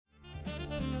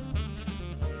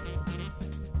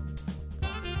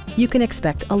You can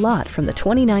expect a lot from the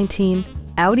 2019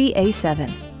 Audi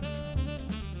A7.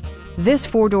 This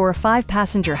four-door,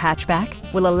 five-passenger hatchback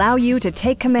will allow you to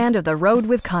take command of the road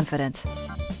with confidence.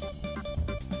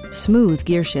 Smooth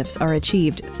gear shifts are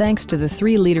achieved thanks to the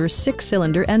 3-liter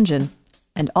 6-cylinder engine,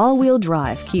 and all-wheel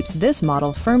drive keeps this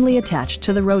model firmly attached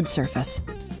to the road surface.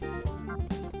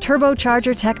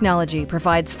 Turbocharger technology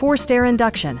provides forced-air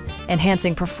induction,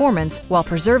 enhancing performance while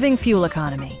preserving fuel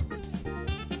economy.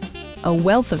 A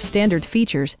wealth of standard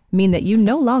features mean that you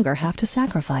no longer have to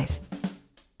sacrifice,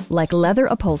 like leather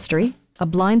upholstery, a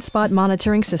blind spot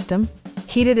monitoring system,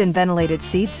 heated and ventilated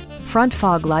seats, front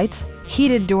fog lights,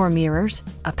 heated door mirrors,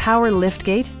 a power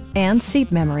liftgate, and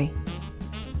seat memory.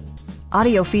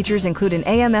 Audio features include an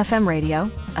AM/FM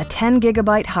radio, a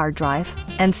 10-gigabyte hard drive,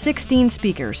 and 16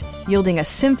 speakers, yielding a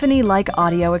symphony-like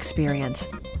audio experience.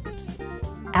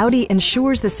 Audi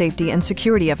ensures the safety and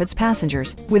security of its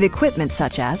passengers with equipment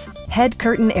such as head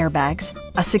curtain airbags,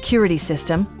 a security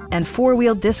system, and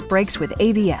 4-wheel disc brakes with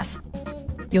ABS.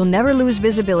 You'll never lose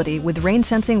visibility with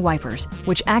rain-sensing wipers,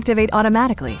 which activate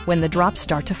automatically when the drops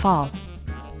start to fall.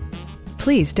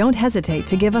 Please don't hesitate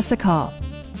to give us a call.